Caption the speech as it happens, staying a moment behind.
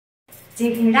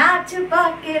चेहरा छुपा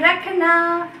के रखना,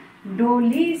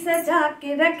 डोली सजा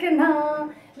के रखना,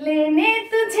 लेने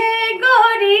तुझे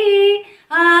गोरी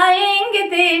आएंगे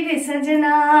तेरे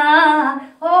सजना।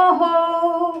 ओहो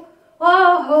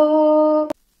ओहो।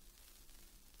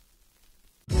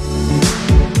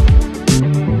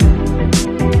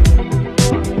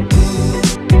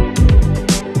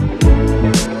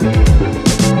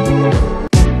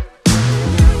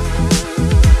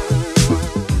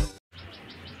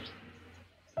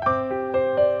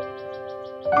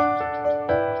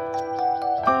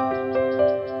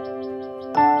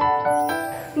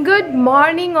 Good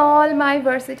morning all my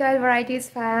versatile varieties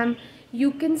fam. You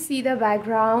can see the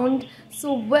background.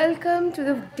 So welcome to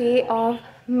the day of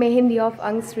Mahendi of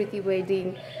Angsriti wedding.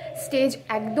 Stage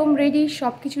ekdom ready,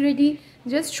 সব কিছু ready.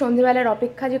 Just সন্ধ্যাবেলার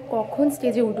অপেক্ষা যে কখন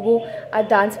স্টেজে উঠবো আর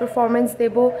ডান্স পারফরমেন্স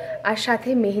দেব আর সাথে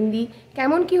মেহেন্দি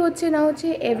কেমন কি হচ্ছে না হচ্ছে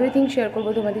এভরিথিং শেয়ার করব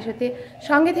তোমাদের সাথে।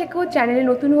 সঙ্গে থেকেও চ্যানেলে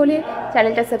নতুন হলে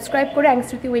চ্যানেলটা সাবস্ক্রাইব করে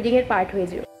আংস্রীতি ওয়েডিং এর পার্ট হয়ে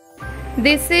যাও।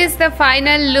 This is the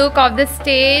final look of the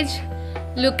stage.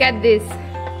 Look at this,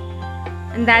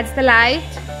 and that's the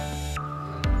light.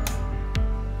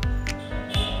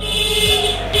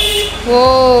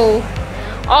 Whoa,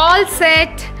 all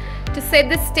set to set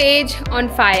the stage on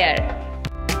fire.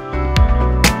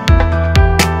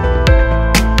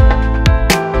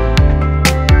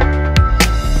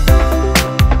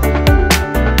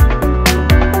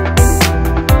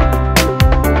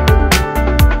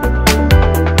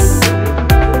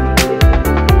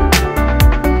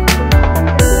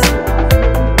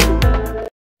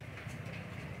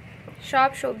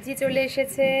 সব সবজি চলে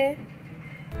এসেছে।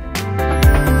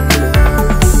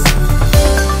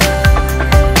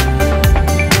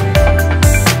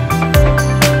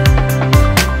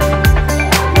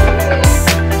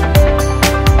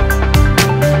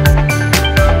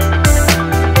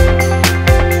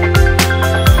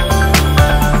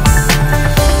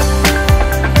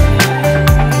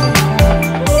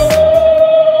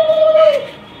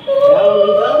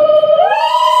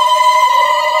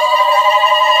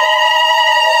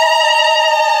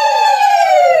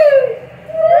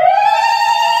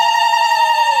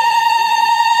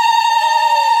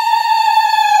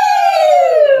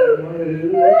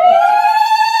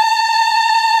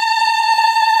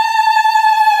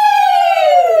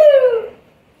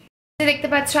 দেখতে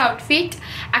পাচ্ছ আউটফিট।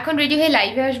 এখন রেডি হয়ে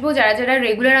লাইভে আসবো। যারা যারা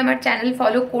রেগুলার আমার চ্যানেল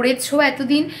ফলো করেছো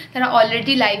এতদিন তারা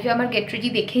অলরেডি লাইভে আমার গেট রেডি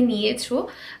দেখে নিয়েছো।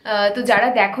 তো যারা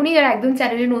দেখোনি, যারা একদম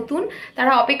চ্যানেলে নতুন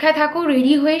তারা অপেক্ষায় থাকো।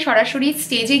 রেডি হয়ে সরাসরি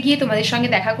স্টেজে গিয়ে তোমাদের সঙ্গে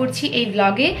দেখা করছি এই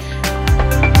ব্লগে।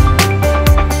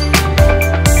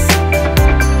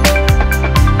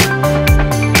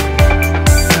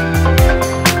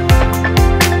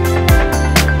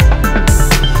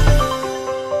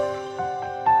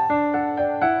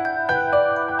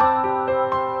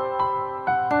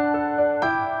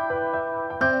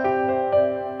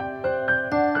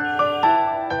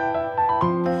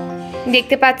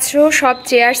 দেখতে পাচ্ছ সব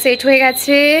চেয়ার সেট হয়ে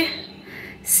গেছে,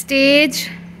 স্টেজ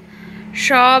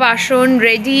সব আসন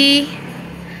রেডি।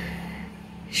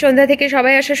 সন্ধ্যা থেকে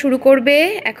সবাই আসা শুরু করবে।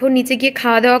 এখন নিচে গিয়ে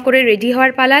খাওয়া দাওয়া করে রেডি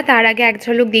হওয়ার পালা। তার আগে এক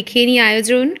ঝলক দেখিয়ে নিই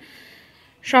আয়োজন।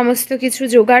 সমস্ত কিছু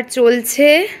জোগাড় চলছে।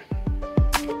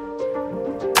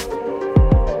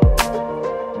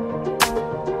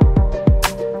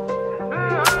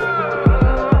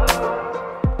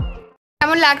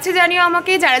 কেমন লাগছে জানিও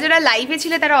আমাকে। যারা যারা লাইভে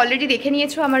ছিলে তারা অলরেডি দেখে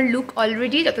নিয়েছো আমার লুক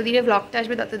অলরেডি। যতদিনে ব্লগটা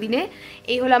আসবে ততদিনে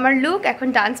এই হলো আমার লুক। এখন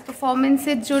ডান্স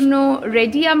পারফরমেন্সের জন্য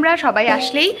রেডি আমরা। সবাই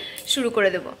আসলেই শুরু করে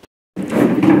দেব।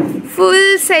 Full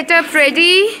set up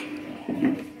ready.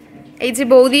 এই যে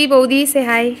বৌদি, বৌদি সে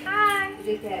হাই।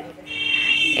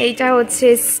 এইটা হচ্ছে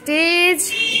স্টেজ।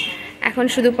 এখন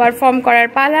শুধু পারফর্ম করার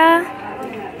পালা।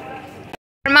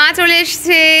 মা চলে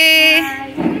এসছে।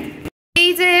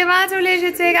 এই যে মা চলে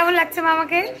এসেছে। কেমন লাগছে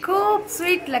মামাকে? খুব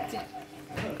সুইট লাগছে।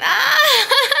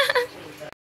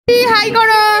 হাই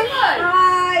করো।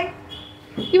 হাই।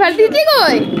 কি ভালো দিদি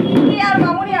কই? কি আর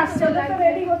মামুনি আসছে, ওদের তো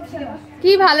রেডি হচ্ছে।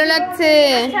 কি ভালো লাগছে।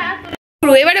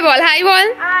 এবারে বল হাই বল।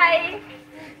 হাই।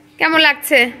 কেমন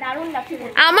লাগছে? দারুণ লাগছে।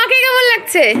 আমাকে কেমন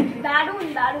লাগছে? দারুণ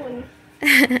দারুণ।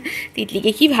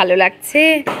 তিতলিকে কি ভালো লাগছে।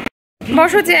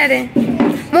 বসো চেয়ারে।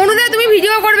 মনুদা তুমি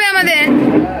ভিডিও করবে আমাদের।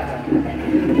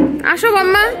 আসো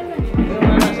বাম্মা।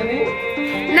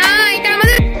 না এটা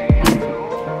আমাদের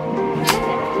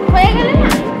হয়ে গেল না।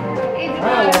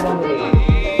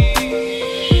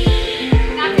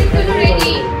 নাচের জন্য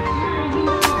রেডি।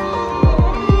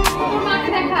 মাকে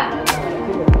দেখা।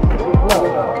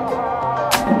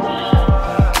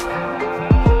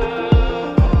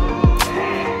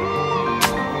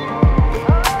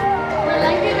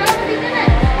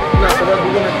 না তোরা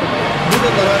দুজন একটা দুটো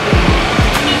দাঁড়া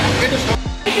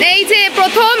এই যে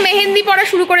প্রথম মেহেন্দি পড়া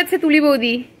শুরু করেছে তুলি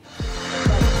বৌদি।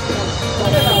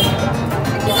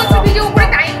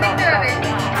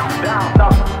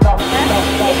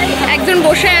 একজন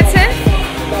বসে আছে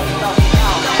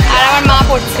আর আমার মা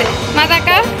পড়ছে। মা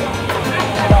টাকা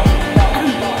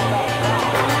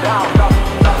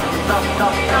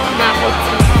মা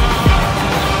পড়ছে।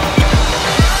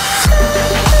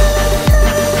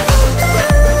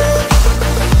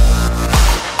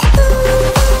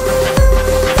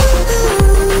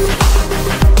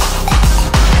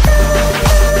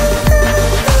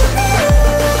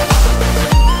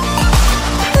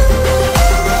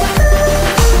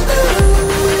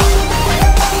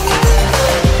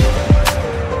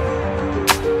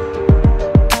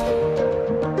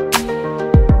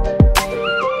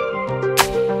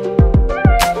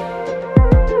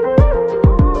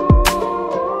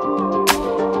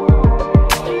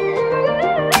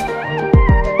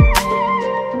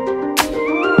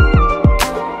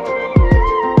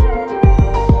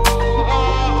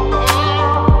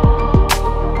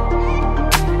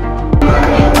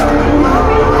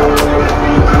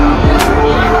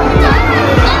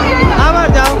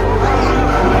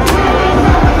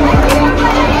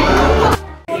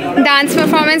 ডান্স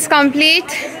পারফরমেন্স কমপ্লিট,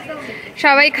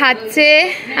 সবাই খাচ্ছে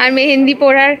আর মেহেন্দি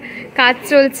পড়ার কাজ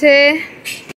চলছে।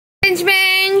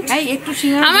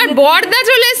 আমার বর্দা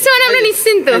চলে এসছে মানে আমরা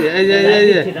নিশ্চিন্ত।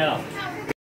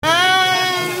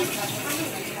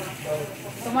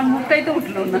 তোমার মুখটাই তো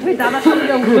উঠলো না, দাদা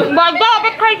বর্দা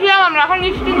অপেক্ষায় ছিলাম আমরা, এখন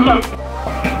নিশ্চিন্ত।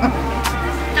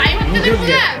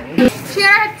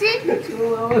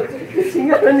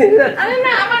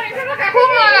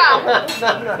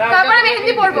 তারপরে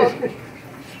মেহেন্দি পড়বো।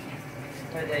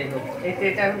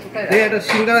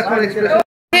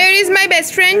 Here is my best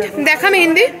friend. দেখা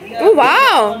মেহেন্দি। ও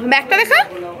ওয়াও, ব্যাগটা দেখা,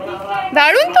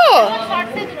 দারুণ তো।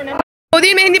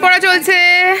 ওদের মেহেন্দি পড়া চলছে,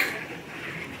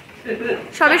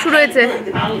 সবে শুরু হয়েছে।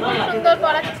 সুন্দর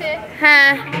পড়াচ্ছে।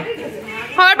 হ্যাঁ,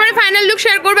 হওয়ার পরে ফাইনাল লুক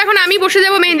শেয়ার করবো। এখন আমি বসে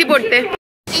যাবো মেহেন্দি পড়তে।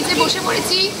 এই যে বসে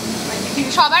পড়েছি,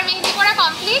 সবার মেহেন্দি পড়া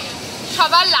কমপ্লিট,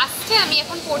 সবার লাস্টে আমি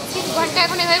এখন পড়ছি। 2 ঘন্টা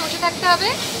এখন এভাবে বসে থাকতে হবে।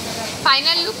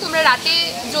 ফাইনাল লুক তোমরা রাতে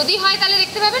যদি হয় তাহলে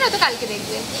দেখতে পাবে, না তো কালকে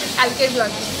দেখবে, কালকের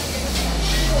ব্লগে।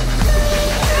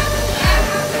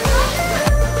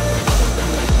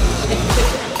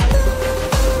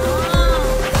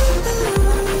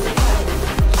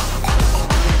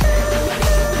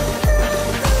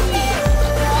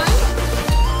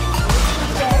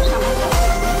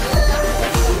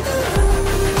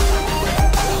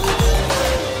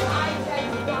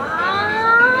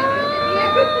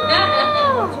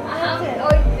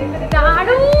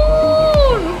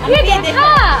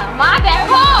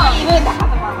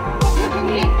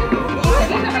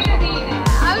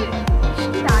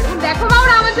 দেখো মা,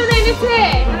 ওরা আমার জন্য এনেছে।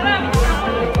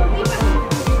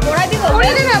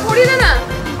 পড়িয়ে দে না, পড়িয়ে দে না।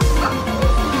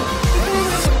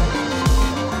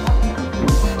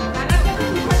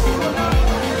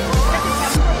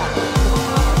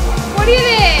 পড়িয়ে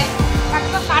দে,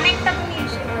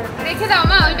 রেখে দাও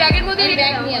মা, ওই ব্যাগের মধ্যে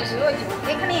নিয়ে আসো।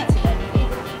 এখানেই আছে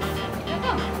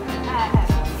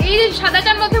এই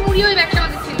সাদাটার মধ্যে মুড়ি, ওই ব্যাগটা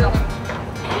আমাদের ছিল।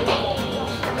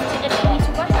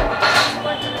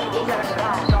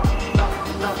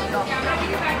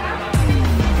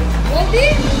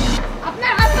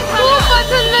 আপনার হাত তো খুব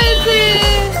পছন্দ হয়েছে,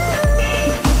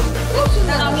 খুব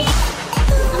সুন্দর।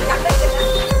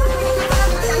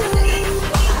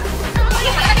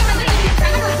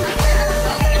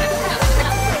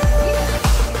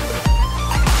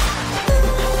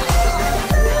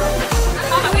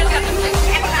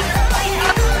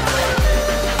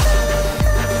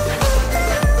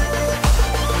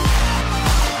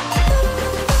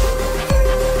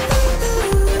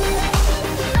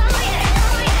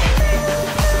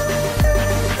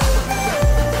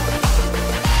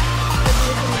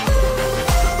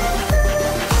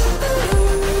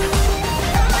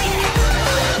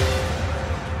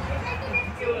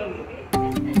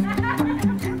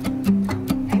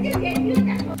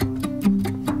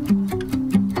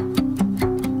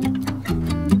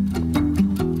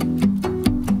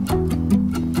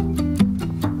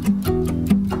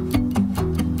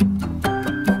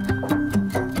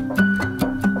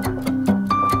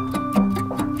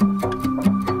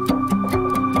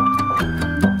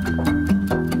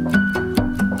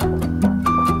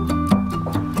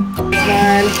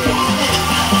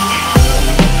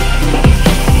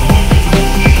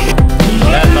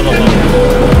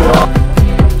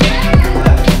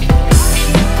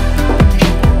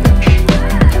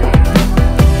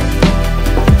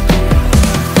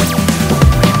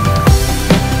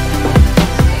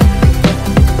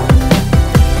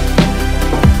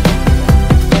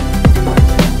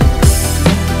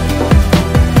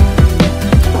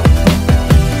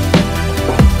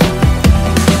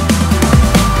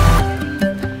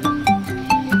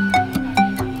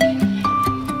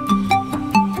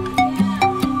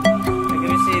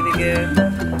 care.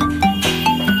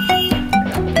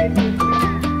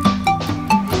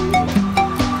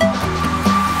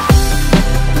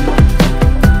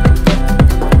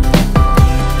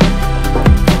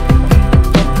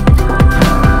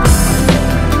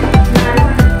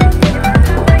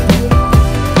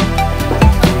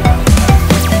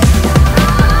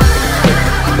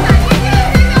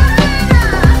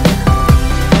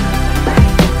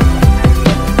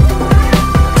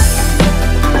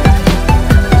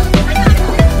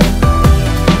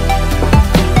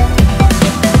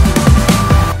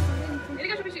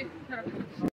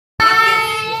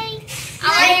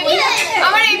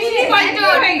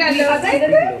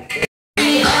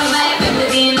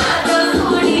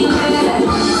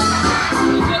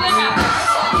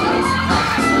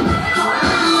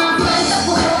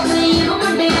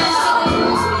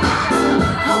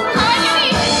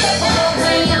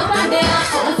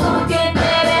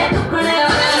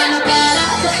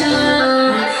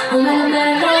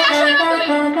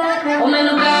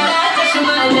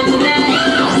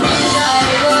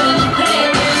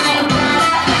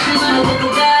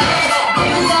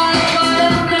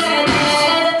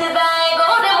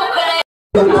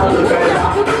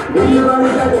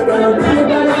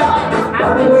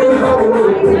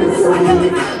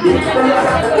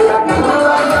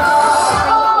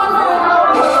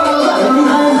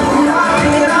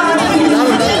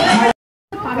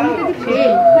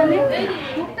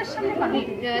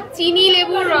 চিনি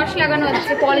লেবুর রস লাগানো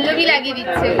হচ্ছে, পল্লবী লাগিয়ে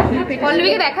দিচ্ছে।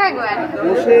 পল্লবীকে দেখা একবার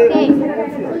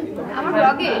আমার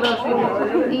ব্লগে।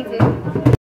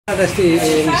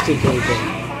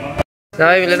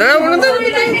 সবাই মিলে দাঁড়াও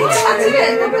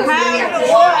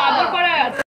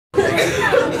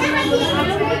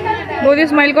বৌদি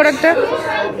স্মাইল কর একটা।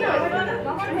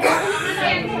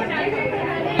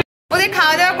 ওদের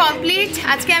খাওয়া দাওয়া কমপ্লিট।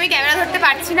 আজকে আমি ক্যামেরা ধরতে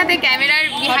পারছি না, তাই ক্যামেরার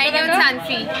বিহাইন্ডে হচ্ছে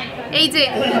আনফি। এই যে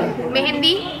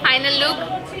মেহেন্দি ফাইনাল লুক।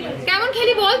 কেমন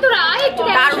খেলি বল তোরা? একটু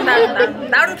দারুণ দারুণ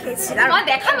দারুণ খেয়েছি।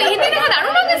 দেখা মেহেন্দি দেখা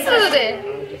দারুণ লাগছিল তোদের।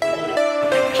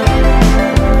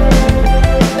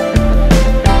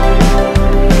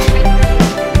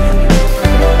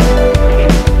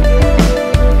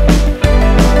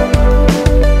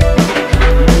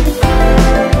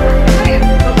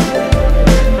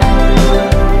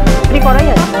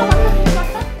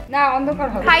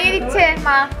 খাইয়ে দিচ্ছে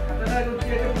মা।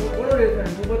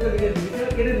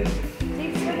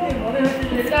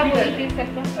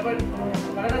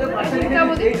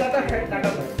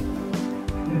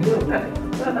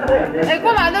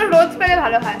 এরকম আদর রোজ পেলে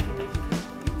ভালো হয়।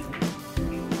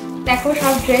 দেখো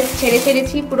সব ড্রেস ছেড়ে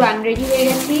ফেলেছি, পুরো আনরেডি হয়ে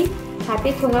গেছি। হাতে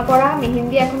ঠোঙা পড়া,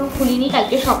 মেহেন্দি এখনো খুলিনি,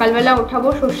 কালকে সকালবেলা ওঠাবো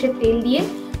সর্ষের তেল দিয়ে।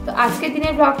 তো আজকের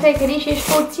দিনের ব্লগটা এখানেই শেষ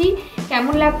করছি।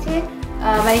 কেমন লাগছে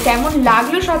মানে কেমন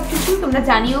লাগলো সব কিছু তোমরা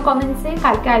জানিও কমেন্টসে।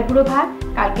 কালকে আইবুড়ো ভাত,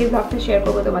 কালকের ব্লগটা শেয়ার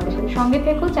করবো তোমাদের সাথে। সঙ্গে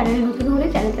থেকো, চ্যানেলে নতুন হলে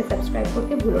চ্যানেলটা সাবস্ক্রাইব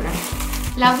করতে ভুলো না।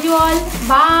 Love you all,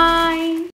 by.